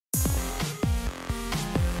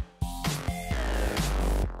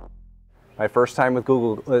My first time with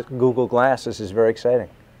Google Glass. This is very exciting.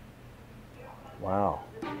 Wow.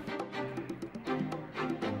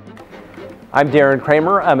 I'm Darren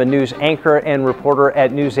Kramer. I'm a news anchor and reporter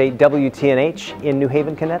at News 8 WTNH in New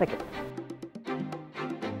Haven, Connecticut.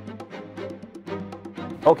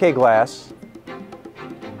 Okay, Glass.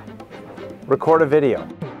 Record a video.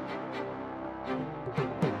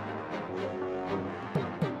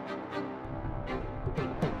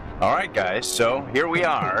 All right, guys, so here we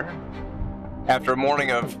are. After a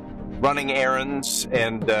morning of running errands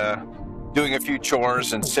and doing a few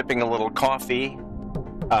chores and sipping a little coffee,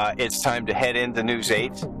 it's time to head into News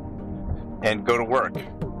 8 and go to work.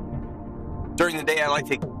 During the day, I like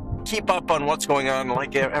to keep up on what's going on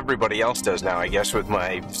like everybody else does now, I guess, with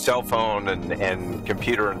my cell phone and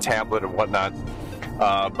computer and tablet and whatnot.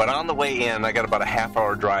 But on the way in, I got about a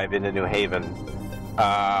half-hour drive into New Haven.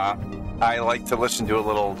 I like to listen to a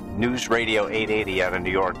little News Radio 880 out of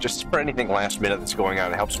New York, just for anything last minute that's going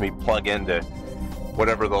on. It helps me plug into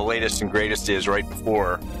whatever the latest and greatest is right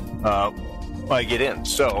before I get in.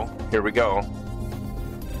 So, here we go.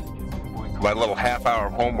 My little half-hour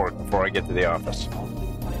of homework before I get to the office.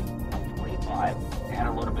 25 and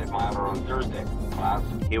a little bit milder on Thursday.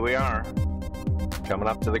 Clouds. Here we are, coming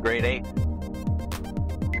up to the grade 8.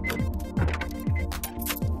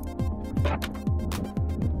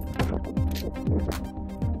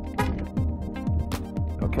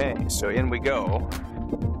 Okay, so in we go.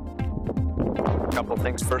 A couple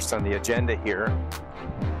things first on the agenda here.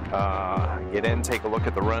 Get in, take a look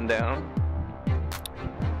at the rundown.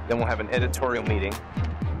 Then we'll have an editorial meeting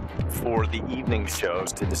for the evening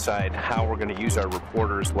shows to decide how we're going to use our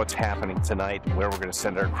reporters, what's happening tonight, and where we're going to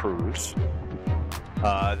send our crews.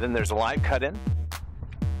 Then there's a live cut-in.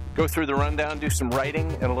 Go through the rundown, do some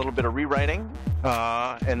writing and a little bit of rewriting,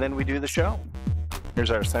 and then we do the show. Here's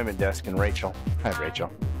our assignment desk and Rachel. Hi, Rachel.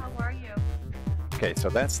 How are you? Okay, so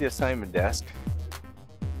that's the assignment desk.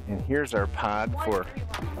 And here's our pod for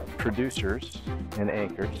producers and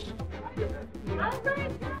anchors.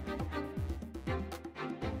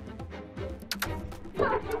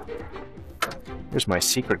 Here's my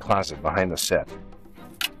secret closet behind the set.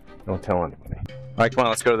 Don't tell anybody. All right, come on,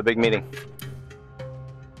 let's go to the big meeting.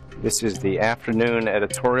 This is the afternoon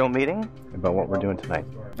editorial meeting about what we're doing tonight.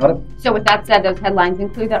 So with that said, those headlines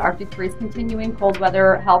include that Arctic freeze continuing, cold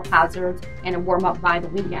weather, health hazards, and a warm-up by the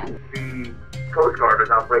weekend. The Coast Guard is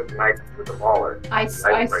out breaking ice with the ballers. I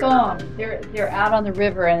saw them. They're out on the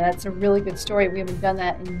river, and that's a really good story. We haven't done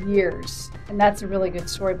that in years, and that's a really good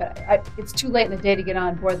story. But it's too late in the day to get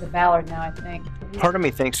on board the Ballard now, I think. Part of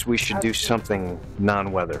me thinks we should do something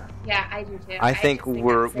non-weather. Yeah, I do too. I think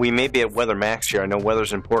we may be at Weather Max here. I know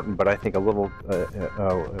weather's important, but I think a little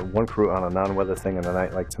one crew on a non-weather thing on a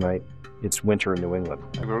night like tonight. It's winter in New England.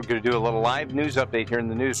 We're going to do a little live news update here in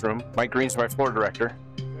the newsroom. Mike Green's my floor director.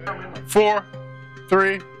 4,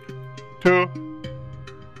 3, 2.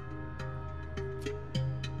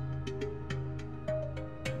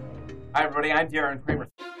 Hi everybody, I'm Darren Kramer.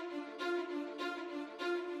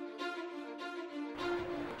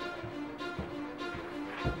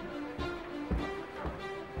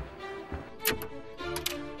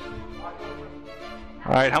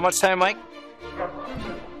 All right, how much time, Mike?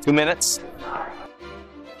 2 minutes.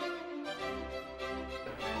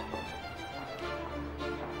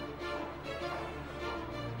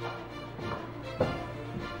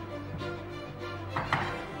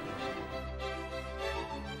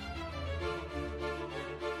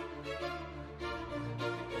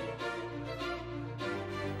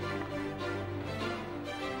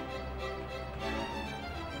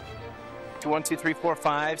 To 1, 2, 3, 4,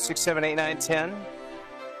 5, 6, 7, 8, 9, 10.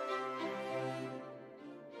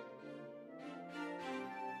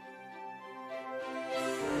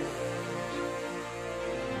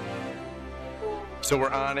 So we're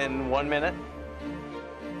on in 1 minute.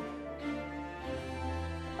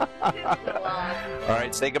 All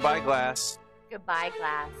right, say goodbye, Glass. Goodbye,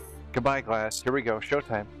 Glass. Goodbye, Glass. Here we go,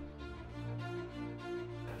 showtime.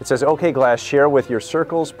 It says, okay, Glass, share with your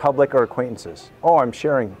circles, public, or acquaintances. Oh, I'm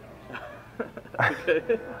sharing.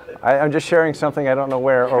 I'm just sharing something I don't know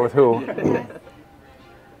where or with who.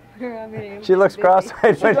 She looks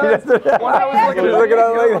cross-eyed when she does it. She's looking at it like that.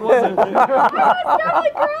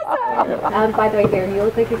 By the way, Darren, you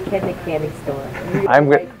look like a kid in a candy store. I'm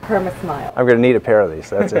good. Perma smile. I'm going to need a pair of these.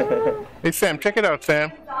 That's it. Hey, Sam, check it out,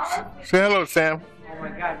 Sam. Say hello, Sam. Oh my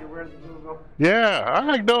God, you're wearing the Google. Yeah, I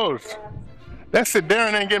like those. That's it.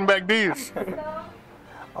 Darren ain't getting back these.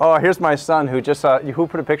 Oh, here's my son who just saw. Who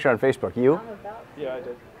put a picture on Facebook? You? Yeah, I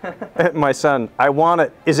did. My son. I want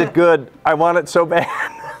it. Is it good? I want it so bad.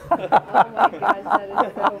 Oh my gosh, that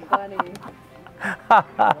is so funny.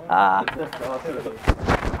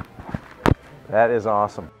 That is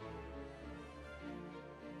awesome.